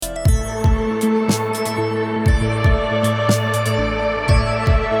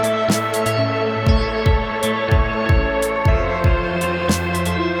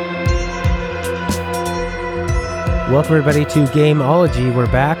welcome everybody to Gameology.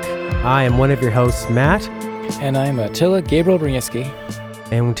 We're back. I am one of your hosts, Matt. And I'm Attila, Gabriel Brzezinski.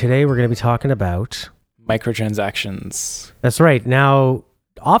 And today we're going to be talking about... Microtransactions. That's right. Now,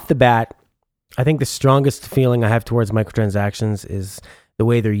 off the bat, I think the strongest feeling I have towards microtransactions is the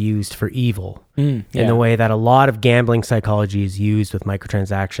way they're used for evil. And the way that a lot of gambling psychology is used with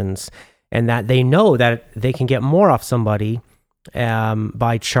microtransactions. And that they know that they can get more off somebody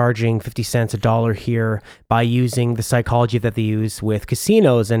by charging 50 cents, $1 here, by using the psychology that they use with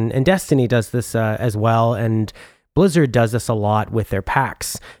casinos. And Destiny does this as well. And Blizzard does this a lot with their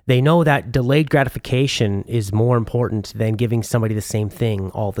packs. They know that delayed gratification is more important than giving somebody the same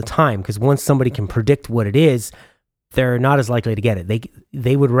thing all the time. Because once somebody can predict what it is, they're not as likely to get it.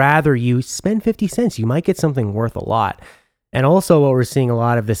 They would rather you spend 50 cents. You might get something worth a lot. And also what we're seeing a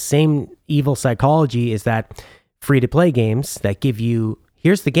lot of the same evil psychology is that free-to-play games that give you,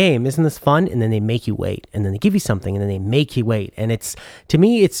 here's the game, isn't this fun? And then they make you wait. And then they give you something, and then they make you wait. And it's, to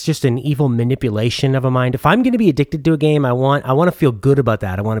me, it's just an evil manipulation of a mind. If I'm going to be addicted to a game, I want to feel good about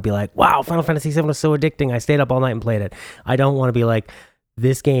that. I want to be like, wow, Final Fantasy VII was so addicting. I stayed up all night and played it. I don't want to be like,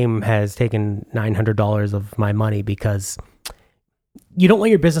 this game has taken $900 of my money, because you don't want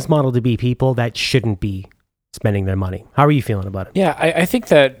your business model to be people that shouldn't be spending their money. How are you feeling about it? Yeah, I think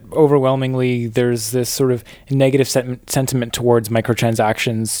that overwhelmingly there's this sort of negative sentiment towards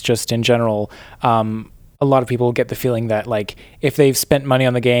microtransactions just in general. A lot of people get the feeling that, like, if they've spent money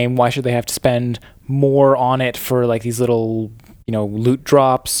on the game, why should they have to spend more on it for like these little, loot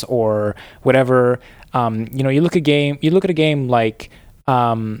drops or whatever. You look at a game like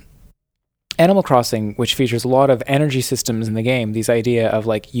Animal Crossing, which features a lot of energy systems in the game. These idea of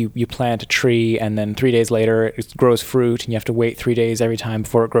like you plant a tree and then 3 days later it grows fruit, and you have to wait 3 days every time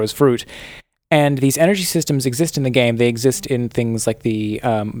before it grows fruit. And these energy systems exist in the game. They exist in things like the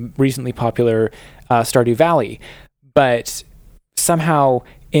recently popular Stardew Valley. But somehow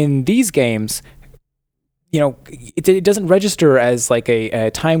in these games, it doesn't register as like a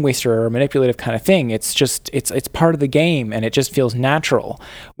time waster or a manipulative kind of thing. It's just, it's part of the game, and it just feels natural.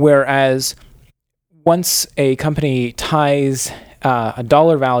 Whereas once a company ties a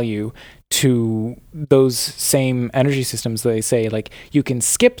dollar value to those same energy systems, they say, like, you can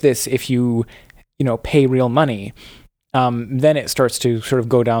skip this if you pay real money, then it starts to sort of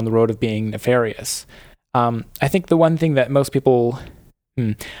go down the road of being nefarious. I think the one thing that most people...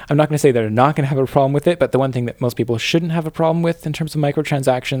 I'm not going to say they're not going to have a problem with it, but the one thing that most people shouldn't have a problem with in terms of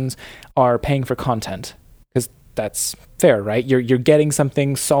microtransactions are paying for content, because that's fair, right? You're getting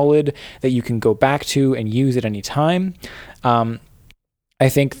something solid that you can go back to and use at any time. I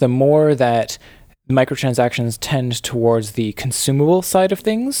think the more that microtransactions tend towards the consumable side of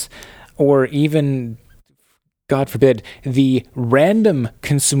things, or even, God forbid, the random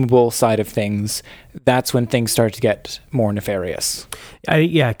consumable side of things, that's when things start to get more nefarious.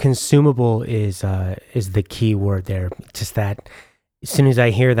 Consumable is the key word there. Just that, as soon as I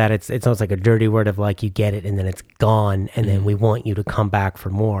hear that, it's almost like a dirty word of like, you get it and then it's gone, and then we want you to come back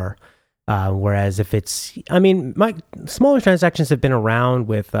for more. Whereas if it's, my smaller transactions have been around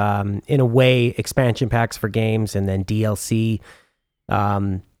with, in a way, expansion packs for games and then DLC.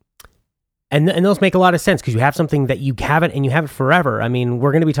 And those make a lot of sense, because you have something that you have it and you have it forever.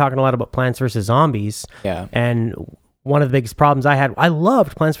 We're going to be talking a lot about Plants vs. Zombies. Yeah. And one of the biggest problems I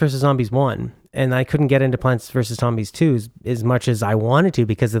loved Plants vs. Zombies 1, and I couldn't get into Plants vs. Zombies 2 as much as I wanted to,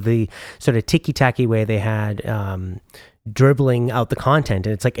 because of the sort of ticky-tacky way they had dribbling out the content.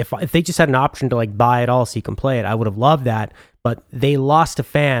 And it's like, if they just had an option to like buy it all so you can play it, I would have loved that. But they lost a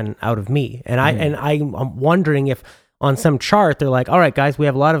fan out of me. And I'm wondering if on some chart they're like, all right, guys, we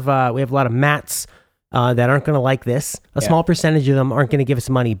have a lot of mats that aren't going to like this. A small percentage of them aren't going to give us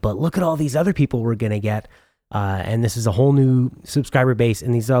money, but look at all these other people we're going to get. And this is a whole new subscriber base,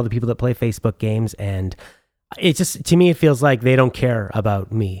 and these are all the people that play Facebook games. And it just, to me, it feels like they don't care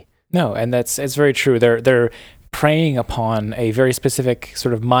about me. No, and it's very true. They're preying upon a very specific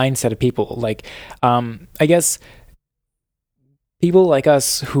sort of mindset of people. Like, I guess people like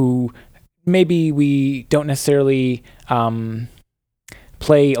us who maybe we don't necessarily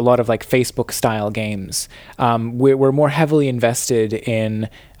play a lot of like Facebook style games. We're more heavily invested in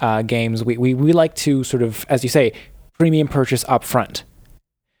games. We like to sort of, as you say, premium purchase up front.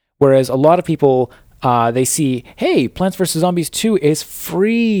 Whereas a lot of people, they see, hey, Plants vs. Zombies 2 is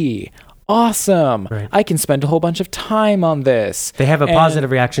free. Awesome. Right. I can spend a whole bunch of time on this. They have a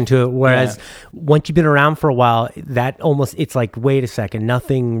positive reaction to it. Whereas once you've been around for a while, it's like, wait a second,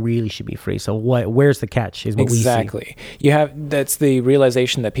 nothing really should be free. So where's the catch is what we see. Exactly. That's the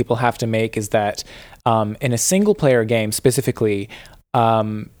realization that people have to make, is that in a single player game specifically,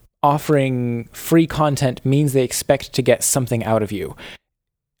 offering free content means they expect to get something out of you.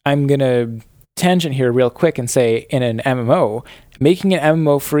 I'm going to tangent here real quick and say in an MMO, making an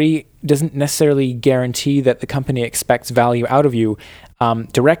MMO free doesn't necessarily guarantee that the company expects value out of you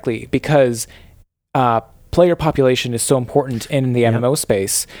directly, because player population is so important in the MMO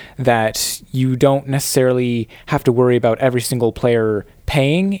space that you don't necessarily have to worry about every single player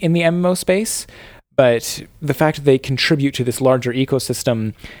paying in the MMO space. But the fact that they contribute to this larger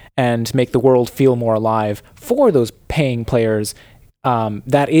ecosystem and make the world feel more alive for those paying players,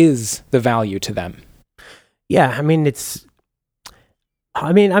 that is the value to them. Yeah, I mean,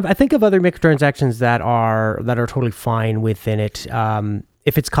 I think of other microtransactions that are totally fine within it.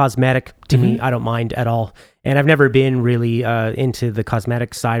 If it's cosmetic, to me, I don't mind at all. And I've never been really into the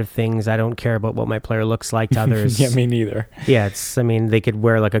cosmetic side of things. I don't care about what my player looks like to others. Yeah, me neither. Yeah, they could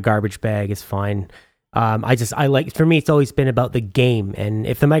wear like a garbage bag, it's fine. For me, it's always been about the game. And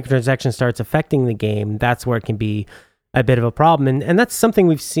if the microtransaction starts affecting the game, that's where it can be a bit of a problem. And that's something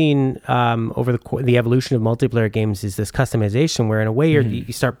we've seen over the evolution of multiplayer games, is this customization where in a way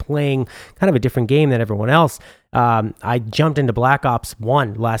you start playing kind of a different game than everyone else. I jumped into Black Ops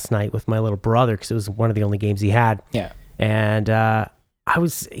 1 last night with my little brother because it was one of the only games he had. Yeah. And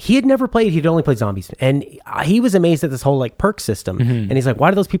he had never played, he'd only played zombies. And he was amazed at this whole like perk system. And he's like,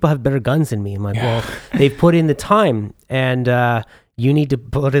 why do those people have better guns than me? I'm like, well, they've put in the time, and you need to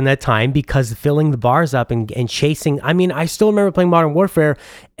put in that time, because filling the bars up and chasing. I mean, I still remember playing Modern Warfare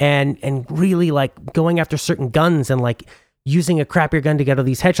and really like going after certain guns and like using a crappier gun to get all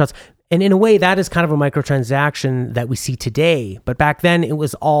these headshots. And in a way, that is kind of a microtransaction that we see today. But back then, it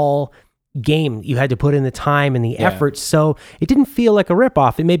was all game. You had to put in the time and the effort, so it didn't feel like a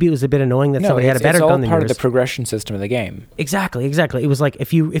ripoff. And maybe it was a bit annoying that somebody had a better gun than yours. It's all part of the progression system of the game. Exactly. It was like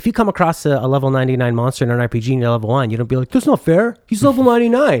if you come across a level 99 monster in an RPG and you're level 1, you don't be like, that's not fair, he's level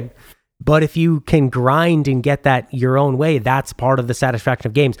 99. But if you can grind and get that your own way, that's part of the satisfaction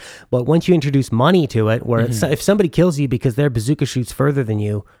of games. But once you introduce money to it, where if somebody kills you because their bazooka shoots further than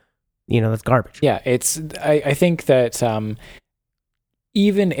you, that's garbage. Yeah, I think that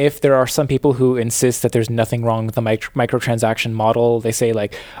even if there are some people who insist that there's nothing wrong with the microtransaction model, they say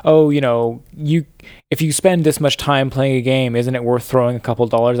like, oh, if you spend this much time playing a game, isn't it worth throwing a couple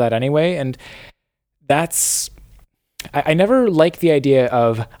dollars at anyway? And I never liked the idea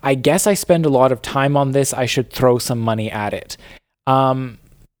of, I guess I spend a lot of time on this, I should throw some money at it. I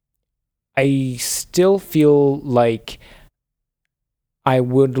still feel like I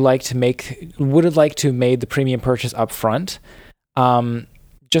would have liked to made the premium purchase up front.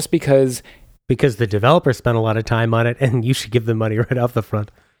 Just because the developer spent a lot of time on it, and you should give them money right off the front.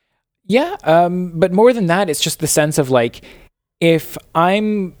 Yeah, but more than that, it's just the sense of like, if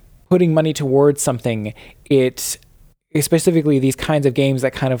I'm putting money towards something, specifically these kinds of games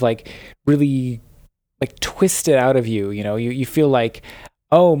that kind of like really like twist it out of you. You feel like,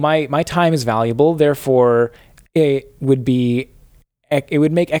 oh, my time is valuable, therefore it would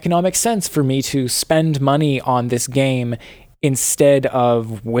make economic sense for me to spend money on this game instead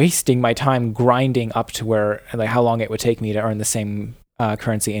of wasting my time grinding up to where, like, how long it would take me to earn the same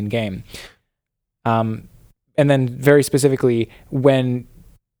currency in game. And then very specifically, when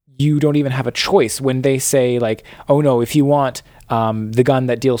you don't even have a choice, when they say like, oh no, if you want the gun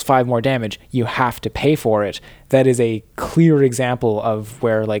that deals 5 more damage, you have to pay for it. That is a clear example of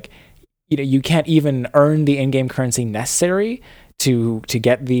where like, you can't even earn the in-game currency necessary to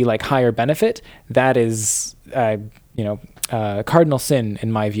get the like higher benefit. That is, cardinal sin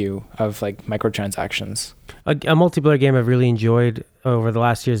in my view of like microtransactions. A multiplayer game I've really enjoyed over the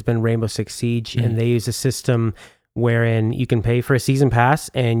last year has been Rainbow Six Siege, and they use a system wherein you can pay for a season pass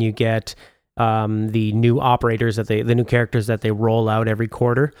and you get the new operators the new characters that they roll out every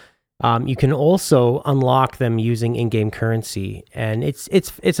quarter. You can also unlock them using in-game currency, and it's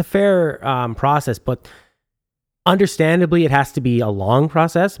a fair process, but understandably it has to be a long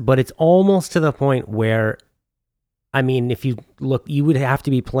process. But it's almost to the point where, I mean, if you look, you would have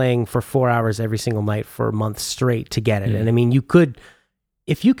to be playing for 4 hours every single night for a month straight to get it. And I mean, you could,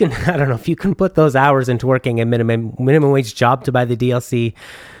 if you can, I don't know, if you can put those hours into working a minimum wage job to buy the DLC,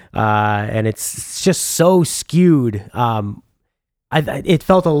 and it's just so skewed. It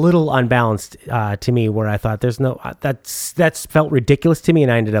felt a little unbalanced to me, where I thought that's felt ridiculous to me,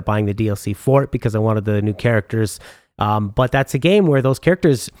 and I ended up buying the DLC for it because I wanted the new characters. But that's a game where those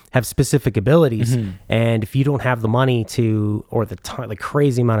characters have specific abilities, and if you don't have the money or the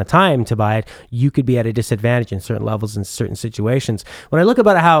crazy amount of time to buy it, you could be at a disadvantage in certain levels in certain situations. When I look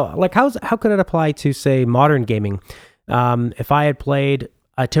about how could it apply to, say, modern gaming? If I had played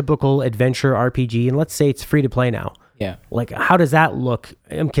a typical adventure RPG, and let's say it's free to play now, Yeah. Like, how does that look?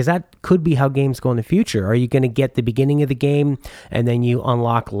 Because that could be how games go in the future. Are you going to get the beginning of the game and then you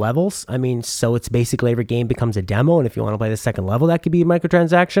unlock levels? I mean, so it's basically every game becomes a demo. And if you want to play the second level, that could be a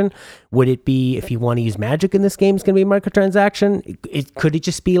microtransaction. Would it be, if you want to use magic in this game, it's going to be a microtransaction? Could it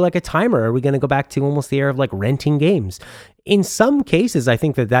just be like a timer? Are we going to go back to almost the era of like renting games? In some cases, I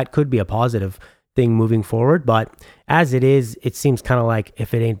think that could be a positive thing moving forward. But as it is, it seems kind of like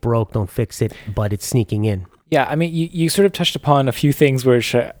if it ain't broke, don't fix it, but it's sneaking in. Yeah, I mean, you sort of touched upon a few things where,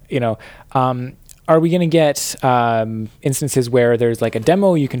 are we going to get instances where there's like a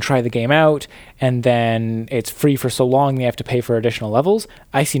demo, you can try the game out, and then it's free for so long they have to pay for additional levels?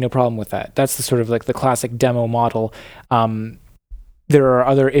 I see no problem with that. That's the sort of like the classic demo model. There are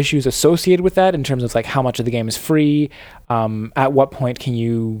other issues associated with that in terms of like how much of the game is free, at what point can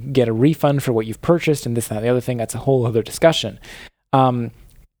you get a refund for what you've purchased, and this, that, and the other thing. That's a whole other discussion.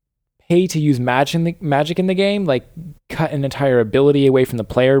 Pay to use magic in the game, like cut an entire ability away from the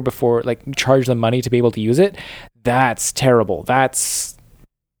player before, like charge them money to be able to use it. That's terrible. That's,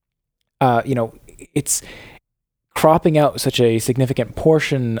 it's cropping out such a significant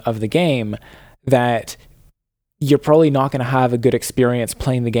portion of the game that you're probably not going to have a good experience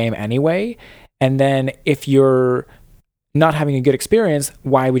playing the game anyway. And then if you're not having a good experience,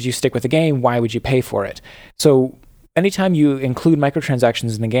 why would you stick with the game? Why would you pay for it? So anytime you include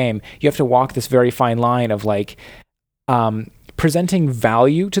microtransactions in the game, you have to walk this very fine line of like presenting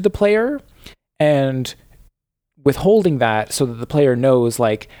value to the player and withholding that so that the player knows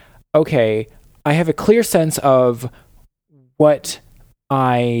like, okay, I have a clear sense of what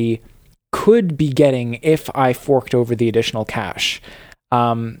I could be getting if I forked over the additional cash.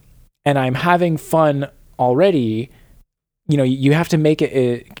 And I'm having fun already. You have to make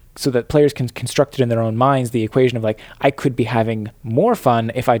it so that players can construct it in their own minds, the equation of like, I could be having more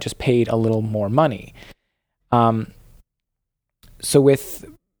fun if I just paid a little more money. So with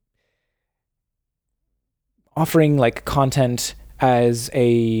offering like content as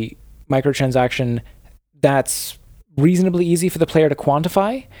a microtransaction, that's reasonably easy for the player to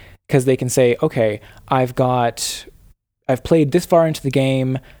quantify, because they can say, okay, I've played this far into the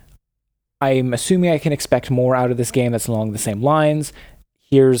game. I'm assuming I can expect more out of this game that's along the same lines.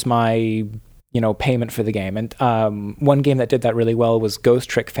 Here's my, payment for the game. And one game that did that really well was Ghost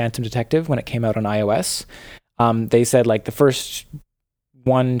Trick Phantom Detective when it came out on iOS. They said like the first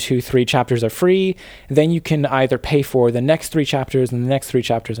 1, 2, 3 chapters are free. Then you can either pay for the next 3 chapters, and the next 3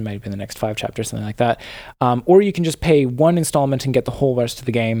 chapters, it might have been the next 5 chapters, something like that. Or you can just pay one installment and get the whole rest of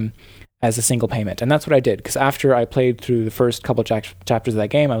the game as a single payment. And that's what I did, because after I played through the first couple chapters of that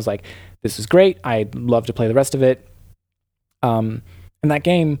game, I was like, this is great. I'd love to play the rest of it. And that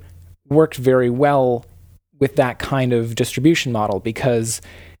game worked very well with that kind of distribution model, because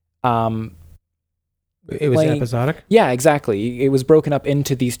it was episodic? Yeah, exactly. It was broken up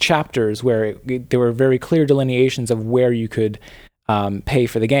into these chapters where there were very clear delineations of where you could pay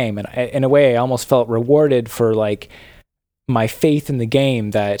for the game. And in a way, I almost felt rewarded for like my faith in the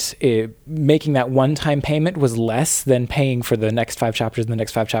game that making that one-time payment was less than paying for the next 5 chapters and the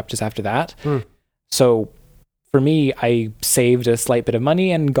next 5 chapters after that. So for me, I saved a slight bit of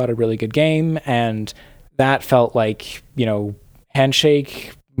money and got a really good game, and that felt like,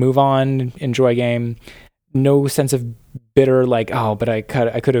 handshake, move on, enjoy game. No sense of bitter, like, oh, but I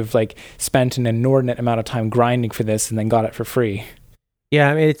could have like spent an inordinate amount of time grinding for this and then got it for free. Yeah,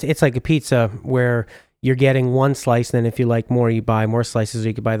 I mean, it's like a pizza where you're getting one slice, and then if you like more, you buy more slices, or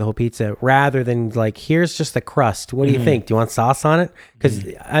you could buy the whole pizza, rather than like, here's just the crust. What do you think? Do you want sauce on it? Because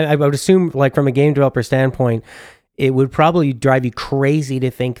I would assume, like from a game developer standpoint, it would probably drive you crazy to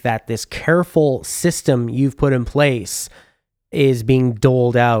think that this careful system you've put in place is being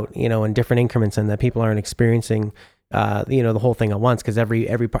doled out, in different increments, and that people aren't experiencing, the whole thing at once. Because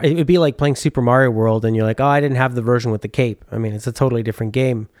every part, it would be like playing Super Mario World, and you're like, oh, I didn't have the version with the cape. I mean, it's a totally different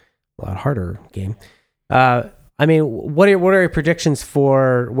game, a lot harder game. I mean, what are your predictions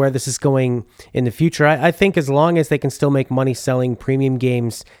for where this is going in the future? I think as long as they can still make money selling premium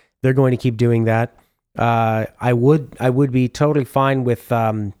games, they're going to keep doing that. I would be totally fine with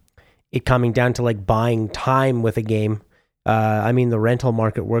it coming down to like buying time with a game. I mean, the rental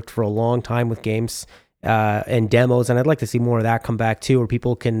market worked for a long time with games and demos, and I'd like to see more of that come back too, where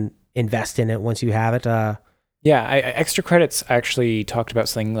people can invest in it once you have it. Yeah, Extra Credits actually talked about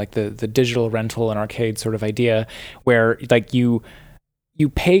something like the digital rental and arcade sort of idea, where like you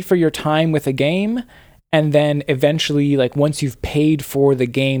pay for your time with a game, and then eventually, like once you've paid for the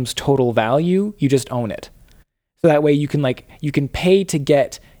game's total value, you just own it. So that way you can pay to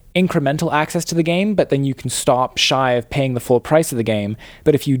get incremental access to the game, but then you can stop shy of paying the full price of the game.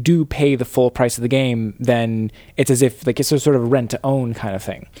 But if you do pay the full price of the game, then it's as if like it's a sort of rent to own kind of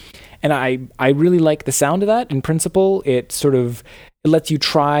thing. And I really like the sound of that. In principle, it lets you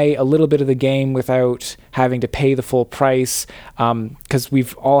try a little bit of the game without having to pay the full price. Because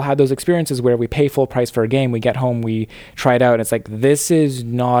we've all had those experiences where we pay full price for a game, we get home, we try it out, and it's like, this is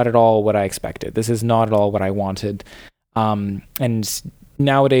not at all what I expected. This is not at all what I wanted. And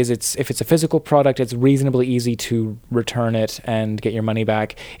nowadays, if it's a physical product, it's reasonably easy to return it and get your money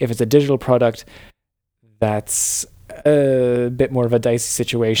back. If it's a digital product, that's a bit more of a dicey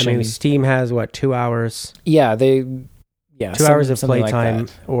situation. I mean, Steam has 2 hours? Yeah, 2 hours of playtime,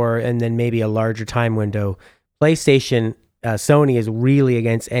 and then maybe a larger time window. PlayStation, Sony is really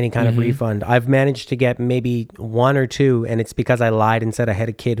against any kind of refund. I've managed to get maybe 1 or 2, and it's because I lied and said I had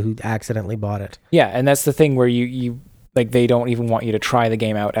a kid who accidentally bought it. Yeah, and that's the thing where you like they don't even want you to try the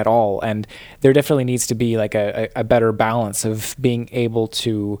game out at all. And there definitely needs to be like a better balance of being able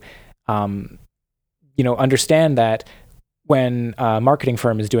to, understand that when a marketing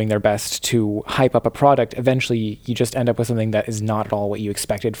firm is doing their best to hype up a product, eventually you just end up with something that is not at all what you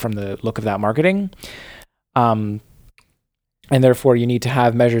expected from the look of that marketing. And therefore you need to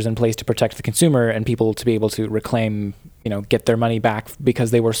have measures in place to protect the consumer and people to be able to reclaim, get their money back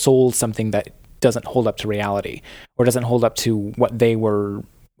because they were sold something that doesn't hold up to reality or doesn't hold up to what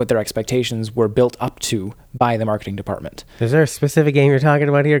their expectations were built up to by the marketing department. Is there a specific game you're talking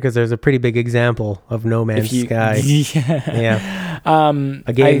about here? Because there's a pretty big example of No Man's Sky. Yeah.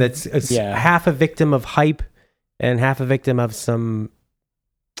 A game that's half a victim of hype and half a victim of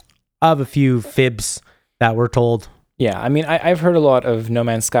a few fibs that were told. Yeah, I mean, I've heard a lot of No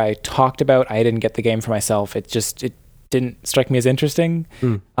Man's Sky talked about. I didn't get the game for myself. It didn't strike me as interesting.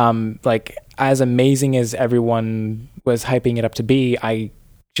 Like, as amazing as everyone was hyping it up to be, I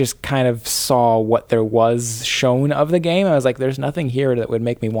just kind of saw what there was shown of the game. I was like, there's nothing here that would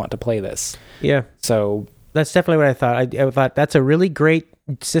make me want to play this. Yeah. So that's definitely what I thought. I thought that's a really great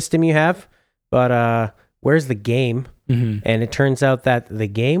system you have, but where's the game? And it turns out that the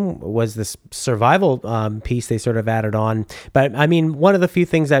game was this survival piece they sort of added on. But I mean, one of the few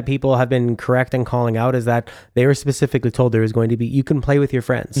things that people have been correct in calling out is that they were specifically told there was going to be, you can play with your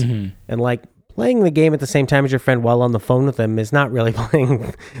friends. And like playing the game at the same time as your friend while on the phone with them is not really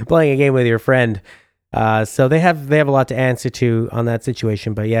playing a game with your friend. So they have a lot to answer to on that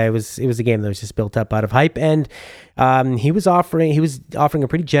situation. But yeah, it was a game that was just built up out of hype, and he was offering a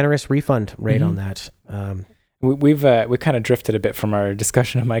pretty generous refund rate on that. We kind of drifted a bit from our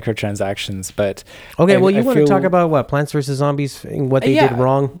discussion of microtransactions, but okay. Well, you want to talk about what Plants vs Zombies, what they did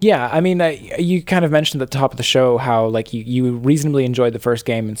wrong? Yeah, I mean, you kind of mentioned at the top of the show how like you reasonably enjoyed the first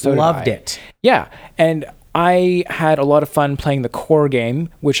game, and so loved it. Yeah, and I had a lot of fun playing the core game,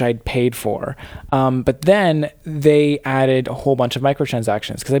 which I'd paid for. But then they added a whole bunch of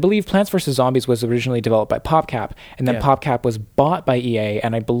microtransactions because I believe Plants vs Zombies was originally developed by PopCap, and then PopCap was bought by EA,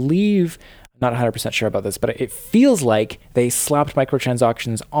 and I believe, not 100% sure about this, but it feels like they slapped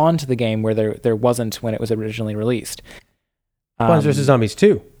microtransactions onto the game where there wasn't when it was originally released. Plants vs Zombies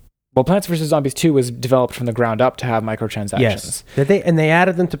 2. Well, Plants vs Zombies 2 was developed from the ground up to have microtransactions. Yes. They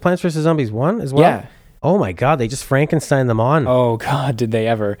added them to Plants vs Zombies 1 as well? Yeah. Oh my God, they just Frankenstein them on. Oh God, did they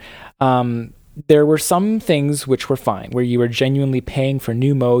ever. There were some things which were fine, where you were genuinely paying for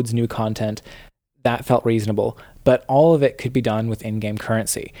new modes, new content. That felt reasonable. But all of it could be done with in-game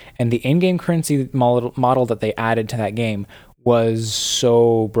currency. And the in-game currency model that they added to that game was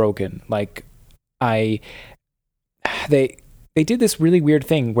so broken. Like, they did this really weird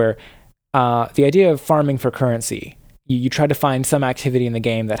thing where the idea of farming for currency, you try to find some activity in the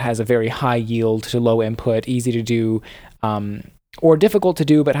game that has a very high yield to low input, easy to do, or difficult to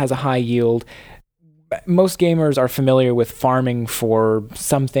do but has a high yield. Most gamers are familiar with farming for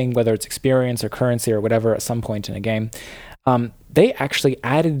something, whether it's experience or currency or whatever, at some point in a game. They actually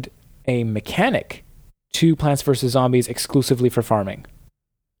added a mechanic to Plants vs. Zombies exclusively for farming.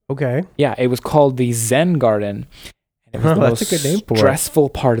 Okay. Yeah, it was called the Zen Garden. And it was the that's a good name for stressful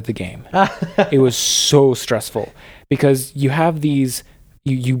part of the game. It was so stressful because you have these,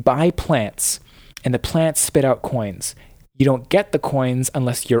 you buy plants and the plants spit out coins. You don't get the coins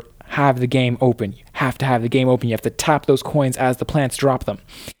unless you have the game open. You have to have the game open. You have to tap those coins as the plants drop them.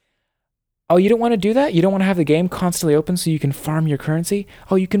 Oh, you don't want to do that? You don't want to have the game constantly open so you can farm your currency?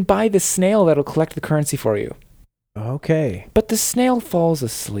 Oh, you can buy this snail that'll collect the currency for you. Okay. But the snail falls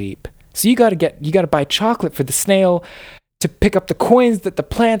asleep. So you got to buy chocolate for the snail to pick up the coins that the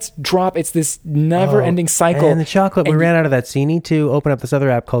plants drop. It's this never-ending cycle. And the chocolate, we ran out of that, so you need to open up this other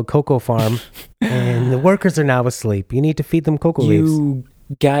app called Cocoa Farm, and the workers are now asleep. You need to feed them cocoa leaves. You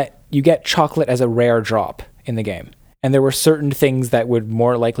get chocolate as a rare drop in the game. And there were certain things that would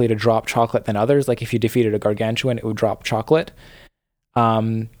more likely to drop chocolate than others. Like if you defeated a gargantuan, it would drop chocolate.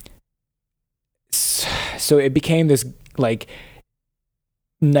 So it became this like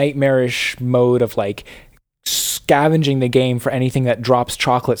nightmarish mode of like scavenging the game for anything that drops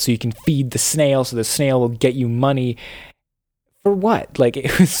chocolate so you can feed the snail so the snail will get you money. For what? Like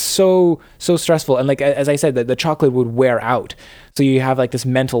it was so stressful. And like as I said, the chocolate would wear out. So you have like this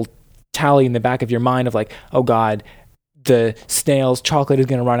mental tally in the back of your mind of like, oh God, the snail's chocolate is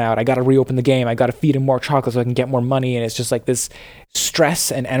going to run out. I got to reopen the game. I got to feed him more chocolate so I can get more money. And it's just like this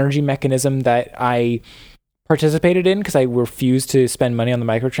stress and energy mechanism that I participated in because I refused to spend money on the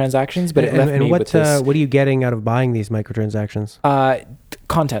microtransactions. But it left me with this. What are you getting out of buying these microtransactions?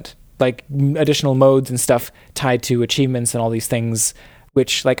 Content, like additional modes and stuff tied to achievements and all these things,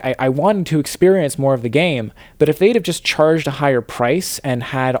 which like I wanted to experience more of the game. But if they'd have just charged a higher price and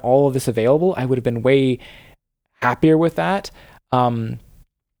had all of this available, I would have been way happier with that. Like,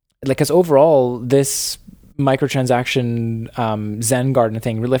 because overall, this microtransaction Zen Garden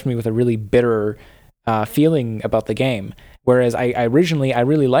thing left me with a really bitter feeling about the game. Whereas I originally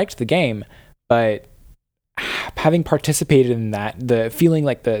really liked the game, but having participated in that, the feeling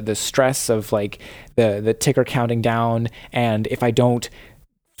like the stress of like the ticker counting down, and if I don't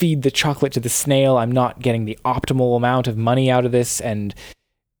feed the chocolate to the snail, I'm not getting the optimal amount of money out of this, and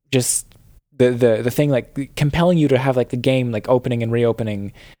just the thing like compelling you to have like the game like opening and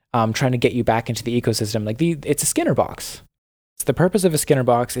reopening, trying to get you back into the ecosystem. Like it's a Skinner box. So the purpose of a Skinner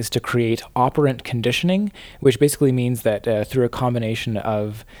box is to create operant conditioning, which basically means that through a combination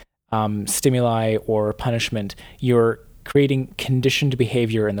of stimuli or punishment, you're creating conditioned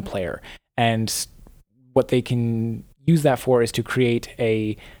behavior in the player. And what they can use that for is to create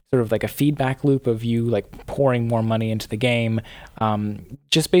a sort of like a feedback loop of you like pouring more money into the game,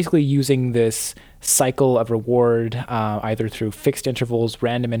 just basically using this cycle of reward, either through fixed intervals,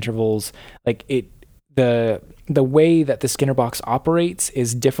 random intervals. Like the way that the Skinner box operates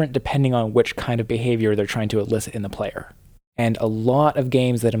is different depending on which kind of behavior they're trying to elicit in the player. And a lot of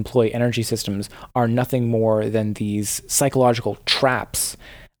games that employ energy systems are nothing more than these psychological traps,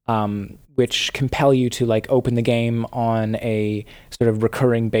 which compel you to like open the game on a sort of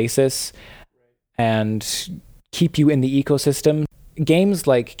recurring basis and keep you in the ecosystem. Games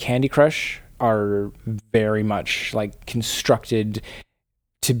like Candy Crush are very much like constructed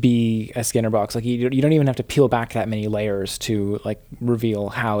to be a Skinner box. Like you don't even have to peel back that many layers to like reveal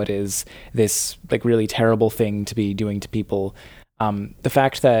how it is this like really terrible thing to be doing to people. The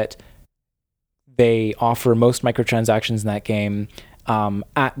fact that they offer most microtransactions in that game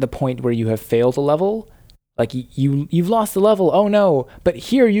at the point where you have failed a level, like you've lost the level. Oh no! But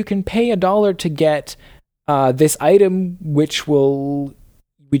here you can pay $1 to get this item, which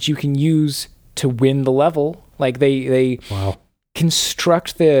you can use to win the level. Like they wow.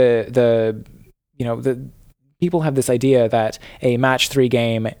 Construct the people have this idea that a match 3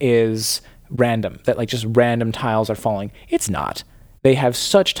 game is random, that like just random tiles are falling. It's not. They have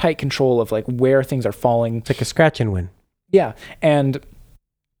such tight control of like where things are falling. It's like a scratch and win. Yeah, and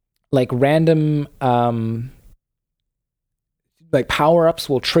like random like power-ups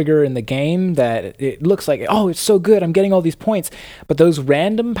will trigger in the game that it looks like, oh, it's so good, I'm getting all these points, but those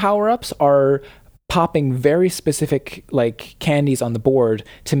random power-ups are popping very specific like candies on the board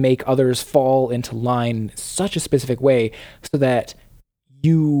to make others fall into line such a specific way so that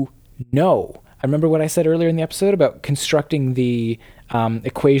I remember what I said earlier in the episode about constructing the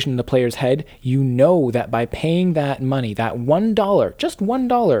equation in the player's head. You know that by paying that money, that $1, just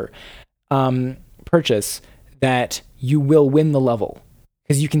 $1 purchase, that you will win the level.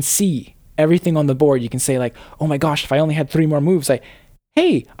 Because you can see everything on the board. You can say like, oh my gosh, if I only had 3 more moves,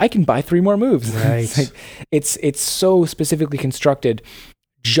 hey, I can buy 3 more moves. Right. It's so specifically constructed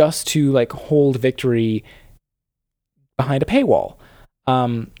just to like hold victory behind a paywall.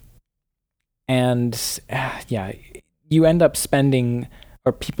 You end up spending,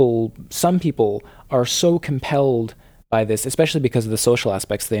 or some people are so compelled by this, especially because of the social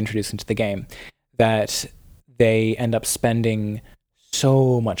aspects they introduce into the game, that they end up spending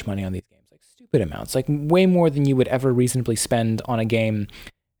so much money on these games. Stupid amounts, like way more than you would ever reasonably spend on a game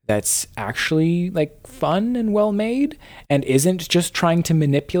that's actually like fun and well made and isn't just trying to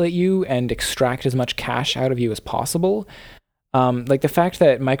manipulate you and extract as much cash out of you as possible. Like the fact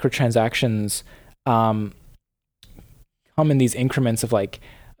that microtransactions come in these increments of like,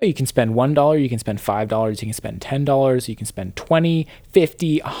 oh, you can spend $1, you can spend $5, you can spend $10, you can spend $20,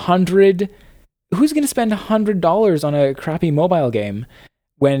 $50, $100. Who's going to spend $100 on a crappy mobile game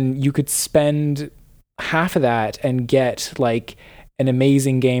when you could spend half of that and get like an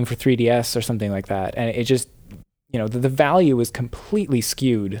amazing game for 3DS or something like that. And it just, the value is completely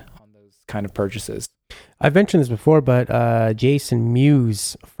skewed on those kind of purchases. I've mentioned this before, but Jason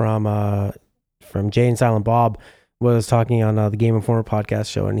Mewes from Jay and Silent Bob was talking on the Game Informer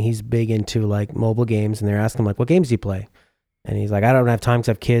podcast show, and he's big into like mobile games, and they're asking him like, what games do you play? And he's like, I don't have time because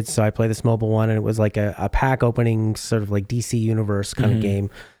I have kids, so I play this mobile one, and it was like a pack opening sort of like DC Universe kind of game.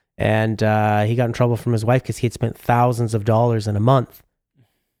 And he got in trouble from his wife because he had spent thousands of dollars in a month,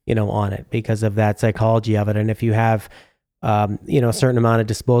 on it because of that psychology of it. And if you have, a certain amount of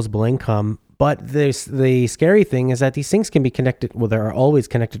disposable income, but the scary thing is that these things can be connected. Well, they're always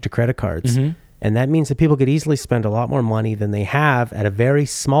connected to credit cards. And that means that people could easily spend a lot more money than they have at a very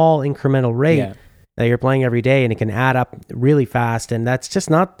small incremental rate that you're playing every day. And it can add up really fast. And that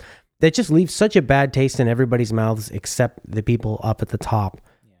just leaves such a bad taste in everybody's mouths, except the people up at the top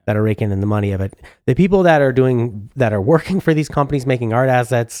that are raking in the money of it. The people that are working for these companies making art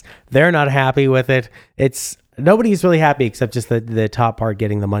assets, they're not happy with it. Nobody's really happy except just the top part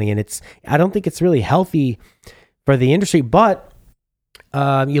getting the money. And I don't think it's really healthy for the industry. But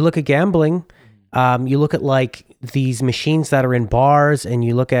you look at gambling, you look at like these machines that are in bars, and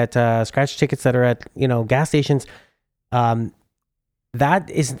you look at scratch tickets that are at gas stations. That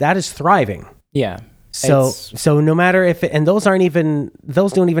is thriving. Yeah. So no matter and those don't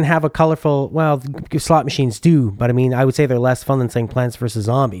even have a colorful, well, slot machines do, but I mean, I would say they're less fun than saying Plants vs.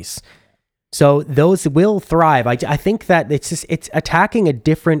 Zombies. So those will thrive. I think that it's attacking a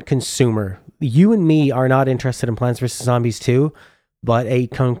different consumer. You and me are not interested in Plants vs. Zombies 2, but a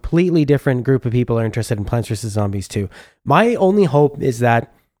completely different group of people are interested in Plants vs. Zombies 2. My only hope is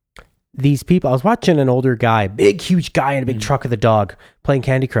that these people, I was watching an older guy, huge guy in a big truck with a dog playing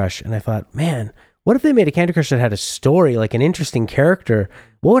Candy Crush. And I thought, man, what if they made a Candy Crush that had a story, like an interesting character?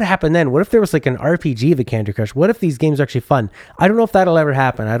 What would happen then? What if there was like an RPG of a Candy Crush? What if these games are actually fun? I don't know if that'll ever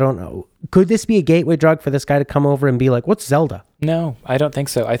happen. I don't know. Could this be a gateway drug for this guy to come over and be like, what's Zelda? No, I don't think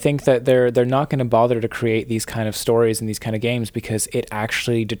so. I think that they're not going to bother to create these kind of stories and these kind of games because it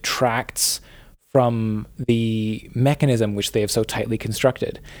actually detracts from the mechanism which they have so tightly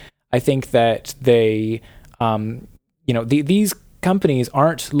constructed. I think that they, these companies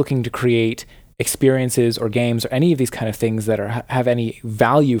aren't looking to create experiences or games or any of these kind of things that have any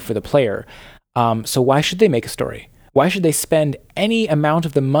value for the player. So why should they make a story? Why should they spend any amount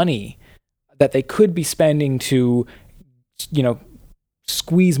of the money that they could be spending to,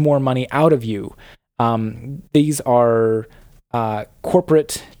 squeeze more money out of you? These are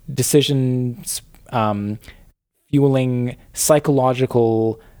corporate decisions, fueling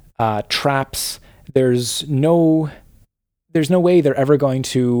psychological traps. There's no way they're ever going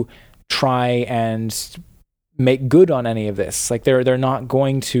to try and make good on any of this. Like they're not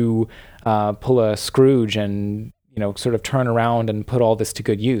going to pull a Scrooge and sort of turn around and put all this to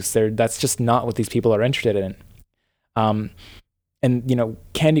good use. That's just not what these people are interested in. And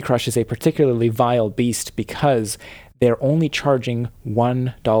Candy Crush is a particularly vile beast because they're only charging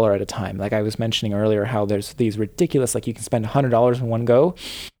 $1 at a time. Like I was mentioning earlier, how there's these ridiculous, like you can spend $100 in one go.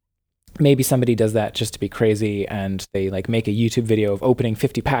 Maybe somebody does that just to be crazy and they like make a YouTube video of opening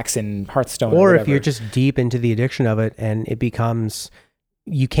 50 packs in Hearthstone. Or if you're just deep into the addiction of it and it becomes,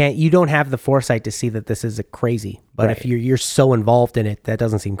 you don't have the foresight to see that this is crazy. But right. If you're so involved in it, that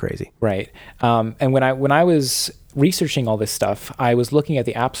doesn't seem crazy. Right. And when I was researching all this stuff, I was looking at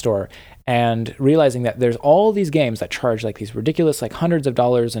the App Store and realizing that there's all these games that charge like these ridiculous, like hundreds of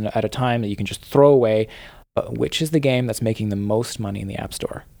dollars at a time that you can just throw away. But which is the game that's making the most money in the App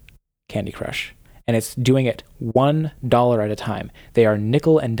Store? Candy Crush. And it's doing it $1 at a time. They are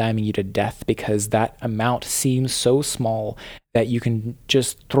nickel and diming you to death because that amount seems so small that you can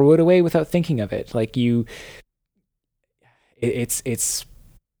just throw it away without thinking of it. Like it's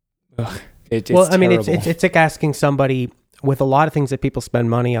well, I mean, it's like asking somebody with a lot of things that people spend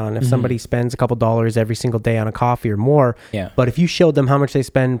money on. If somebody spends a couple dollars every single day on a coffee or more, but if you showed them how much they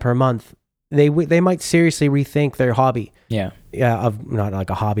spend per month, they might seriously rethink their hobby. Of not like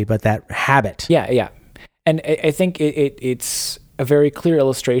a hobby, but that habit. And I think it's a very clear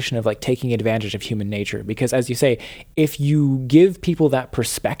illustration of like taking advantage of human nature, because as you say, if you give people that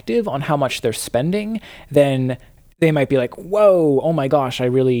perspective on how much they're spending, then they might be like, whoa, oh my gosh,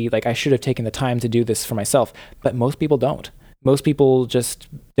 I should have taken the time to do this for myself. But most people don't. Most people just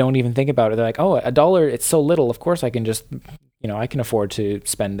don't even think about it. They're like, oh, $1, it's so little. Of course I can just, I can afford to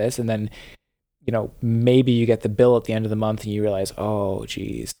spend this. And then, maybe you get the bill at the end of the month and you realize, oh,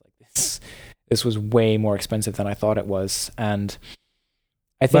 geez, this was way more expensive than I thought it was. And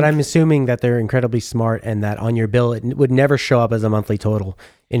I think, but I'm assuming that they're incredibly smart and that on your bill, it would never show up as a monthly total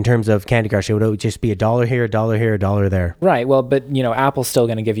in terms of Candy Crush. It would just be $1 here, $1 here, $1 there. Right. Well, but Apple's still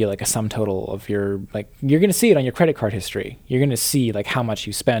going to give you like a sum total of your, like, you're going to see it on your credit card history. You're going to see like how much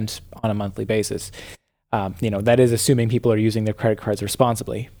you spent on a monthly basis. That is assuming people are using their credit cards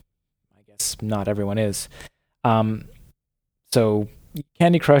responsibly. I guess not everyone is. So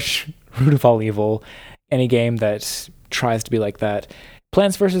Candy Crush, root of all evil, any game that tries to be like that.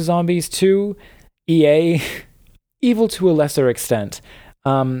 Plants vs. Zombies 2, EA, evil to a lesser extent.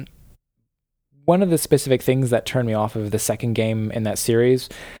 One of the specific things that turned me off of the second game in that series,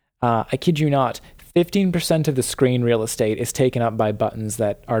 I kid you not, 15% of the screen real estate is taken up by buttons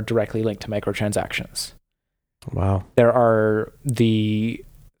that are directly linked to microtransactions. Wow. There are the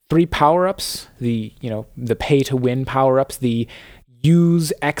 3 power-ups, the pay-to-win power-ups, the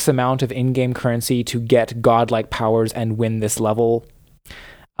use X amount of in-game currency to get godlike powers and win this level.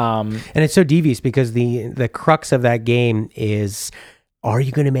 And it's so devious because the crux of that game is, are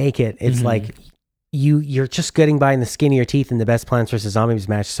you going to make it? It's like you're just getting by in the skin of your teeth in the best Plants vs. Zombies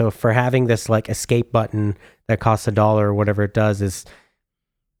match. So for having this like escape button that costs $1 or whatever it does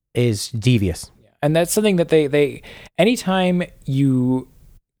is devious. And that's something that they anytime you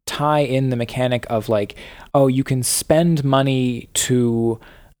tie in the mechanic of like, oh, you can spend money to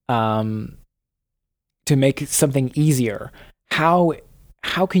make something easier.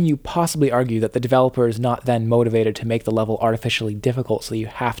 How can you possibly argue that the developer is not then motivated to make the level artificially difficult so you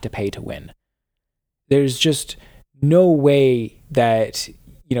have to pay to win? There's just no way that,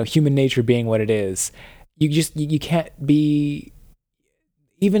 human nature being what it is, you can't be,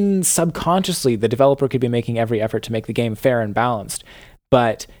 even subconsciously, the developer could be making every effort to make the game fair and balanced,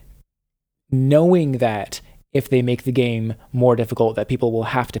 but knowing that if they make the game more difficult, that people will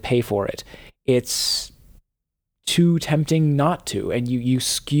have to pay for it, it's too tempting not to. And you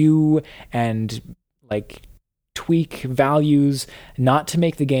skew and like tweak values not to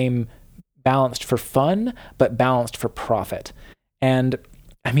make the game balanced for fun, but balanced for profit. And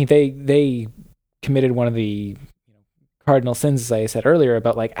I mean, they committed one of the cardinal sins, as I said earlier,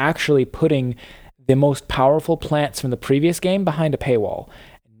 about like actually putting the most powerful plants from the previous game behind a paywall.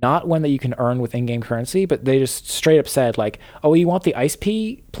 Not one that you can earn with in-game currency, but they just straight up said like, oh, you want the ice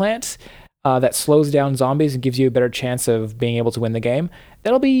pea plant that slows down zombies and gives you a better chance of being able to win the game?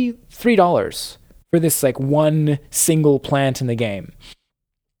 That'll be $3 for this like one single plant in the game.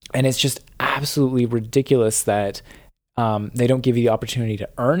 And it's just absolutely ridiculous that they don't give you the opportunity to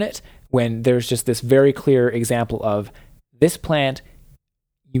earn it when there's just this very clear example of this plant,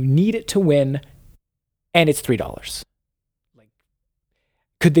 you need it to win, and it's $3. Like,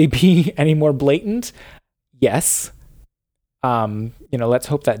 could they be any more blatant? Yes. Let's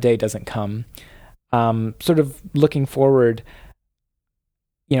hope that day doesn't come. Sort of looking forward,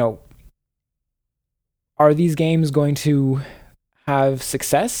 are these games going to have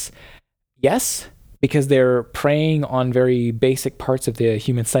success? Yes, because they're preying on very basic parts of the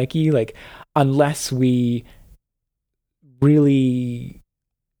human psyche. Like, unless we really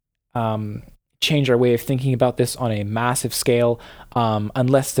change our way of thinking about this on a massive scale,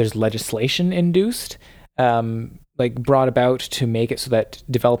 unless there's legislation induced, brought about to make it so that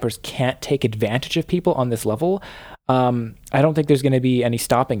developers can't take advantage of people on this level, I don't think there's going to be any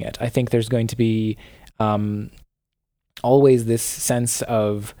stopping it. I think there's going to be always this sense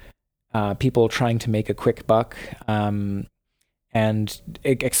of people trying to make a quick buck and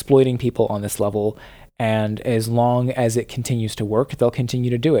exploiting people on this level. And as long as it continues to work, they'll continue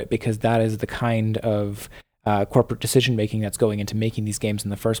to do it because that is the kind of corporate decision-making that's going into making these games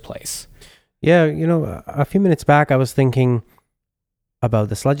in the first place. Yeah, a few minutes back, I was thinking about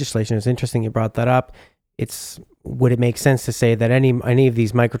this legislation. It's interesting you brought that up. Would it make sense to say that any of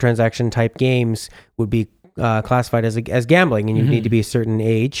these microtransaction type games would be classified as gambling, and you need to be a certain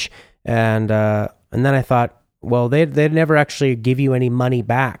age? And then I thought, well, they'd never actually give you any money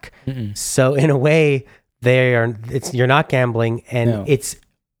back. So in a way, you're not gambling, and it's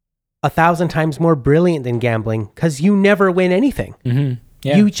 1,000 times more brilliant than gambling because you never win anything.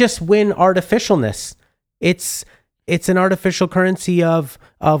 Yeah. You just win artificialness. It's an artificial currency of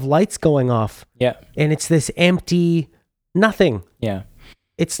lights going off. Yeah. And it's this empty nothing. Yeah.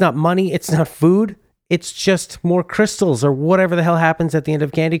 It's not money. It's not food. It's just more crystals or whatever the hell happens at the end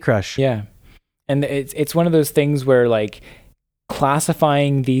of Candy Crush. Yeah. And it's one of those things where like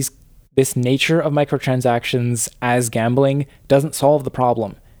classifying this nature of microtransactions as gambling doesn't solve the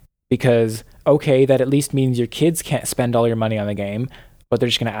problem, because okay, that at least means your kids can't spend all your money on the game, but they're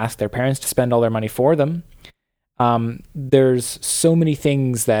just going to ask their parents to spend all their money for them. There's so many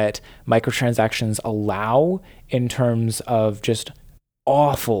things that microtransactions allow in terms of just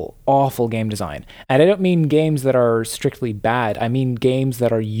awful game design. And I don't mean games that are strictly bad. I mean games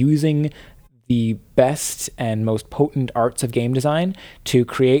that are using the best and most potent arts of game design to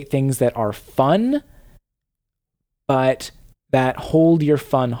create things that are fun, but that hold your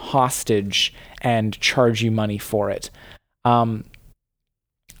fun hostage and charge you money for it.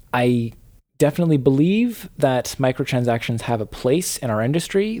 I definitely believe that microtransactions have a place in our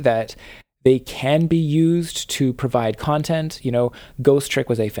industry, that they can be used to provide content. Ghost Trick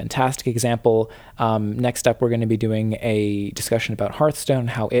was a fantastic example. Next up, we're going to be doing a discussion about Hearthstone,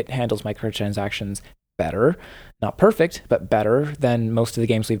 how it handles microtransactions better. Not perfect, but better than most of the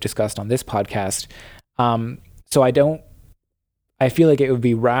games we've discussed on this podcast. So I feel like it would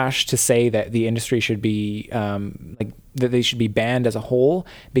be rash to say that the industry should be, that they should be banned as a whole,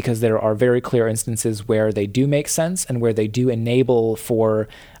 because there are very clear instances where they do make sense and where they do enable for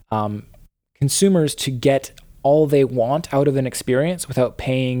consumers to get all they want out of an experience without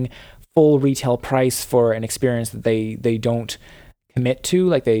paying full retail price for an experience that they don't commit to.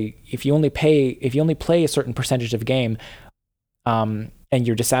 Like if you only play a certain percentage of a game, and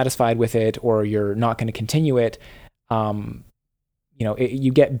you're dissatisfied with it, or you're not going to continue it,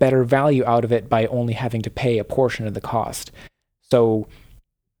 you get better value out of it by only having to pay a portion of the cost. So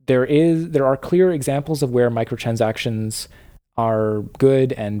there are clear examples of where microtransactions are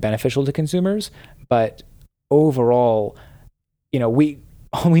good and beneficial to consumers, but overall, all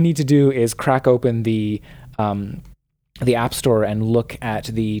we need to do is crack open the App Store and look at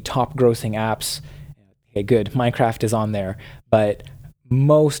the top grossing apps. Okay, good, Minecraft is on there, but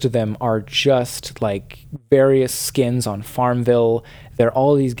most of them are just like various skins on Farmville. They're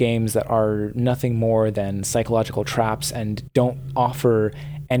all these games that are nothing more than psychological traps and don't offer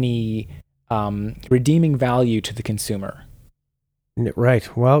any redeeming value to the consumer.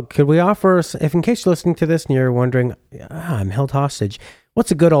 Right. Well, could we offer, if in case you're listening to this and you're wondering, I'm held hostage,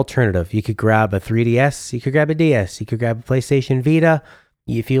 what's a good alternative? You could grab a 3DS, you could grab a DS, you could grab a PlayStation Vita.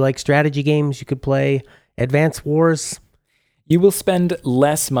 If you like strategy games, you could play Advance Wars. You will spend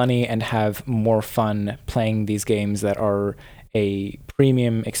less money and have more fun playing these games that are a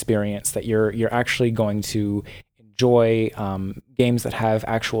premium experience, that you're actually going to enjoy, games that have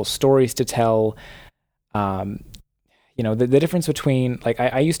actual stories to tell. The difference between, like,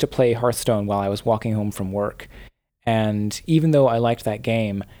 I used to play Hearthstone while I was walking home from work, and even though I liked that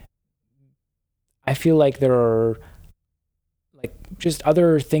game, I feel like there are like just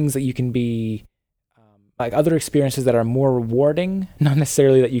other things that you can be, like other experiences that are more rewarding, not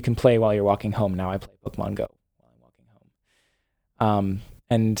necessarily that you can play while you're walking home. Now I play Pokemon Go while I'm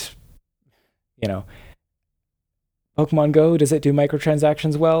walking home. Pokemon Go, does it do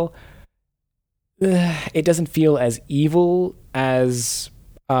microtransactions well? It doesn't feel as evil as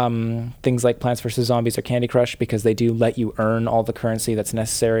things like Plants vs. Zombies or Candy Crush, because they do let you earn all the currency that's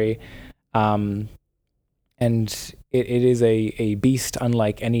necessary. And it is a beast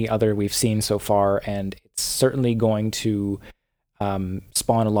unlike any other we've seen so far, and it's certainly going to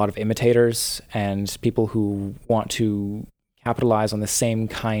spawn a lot of imitators and people who want to capitalize on the same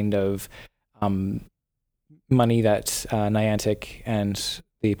kind of money that Niantic and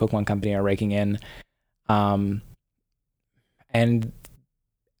the Pokemon Company are raking in. And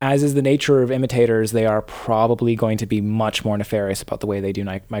as is the nature of imitators, they are probably going to be much more nefarious about the way they do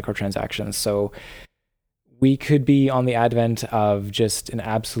microtransactions. So we could be on the advent of just an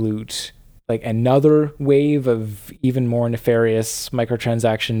absolute, like, another wave of even more nefarious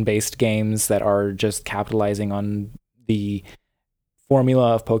microtransaction-based games that are just capitalizing on the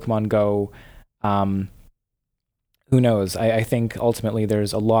formula of Pokemon Go. Who knows? I think ultimately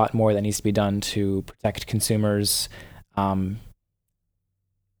there's a lot more that needs to be done to protect consumers.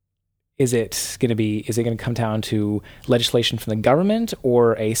 Is it going to come down to legislation from the government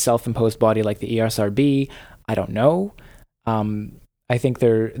or a self-imposed body like the ESRB? I don't know. I think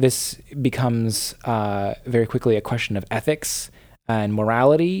this becomes very quickly a question of ethics and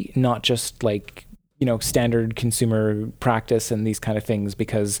morality, not just like, standard consumer practice and these kind of things,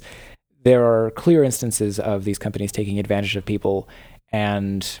 because there are clear instances of these companies taking advantage of people,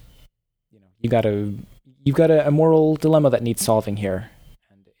 and you've got a moral dilemma that needs solving here.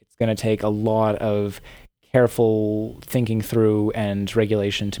 And it's going to take a lot of careful thinking through and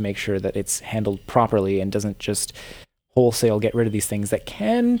regulation to make sure that it's handled properly and doesn't just wholesale get rid of these things that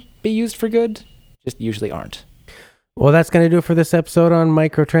can be used for good, just usually aren't. Well, that's going to do it for this episode on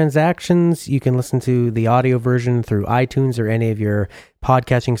microtransactions. You can listen to the audio version through iTunes or any of your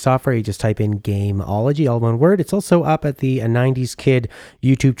podcatching software. You just type in Gameology, all one word. It's also up at the 90s Kid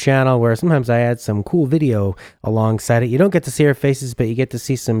YouTube channel, where sometimes I add some cool video alongside it. You don't get to see our faces, but you get to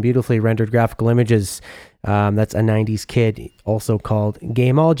see some beautifully rendered graphical images. That's a 90s Kid, also called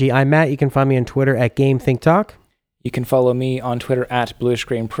Gameology. I'm Matt. You can find me on Twitter at GameThinkTalk. You can follow me on Twitter at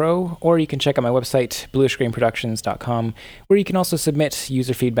BluishGrainPro, or you can check out my website, bluishgrainproductions.com, where you can also submit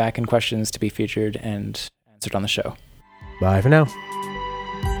user feedback and questions to be featured and answered on the show. Bye for now.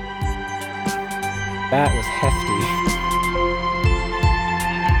 That was hefty.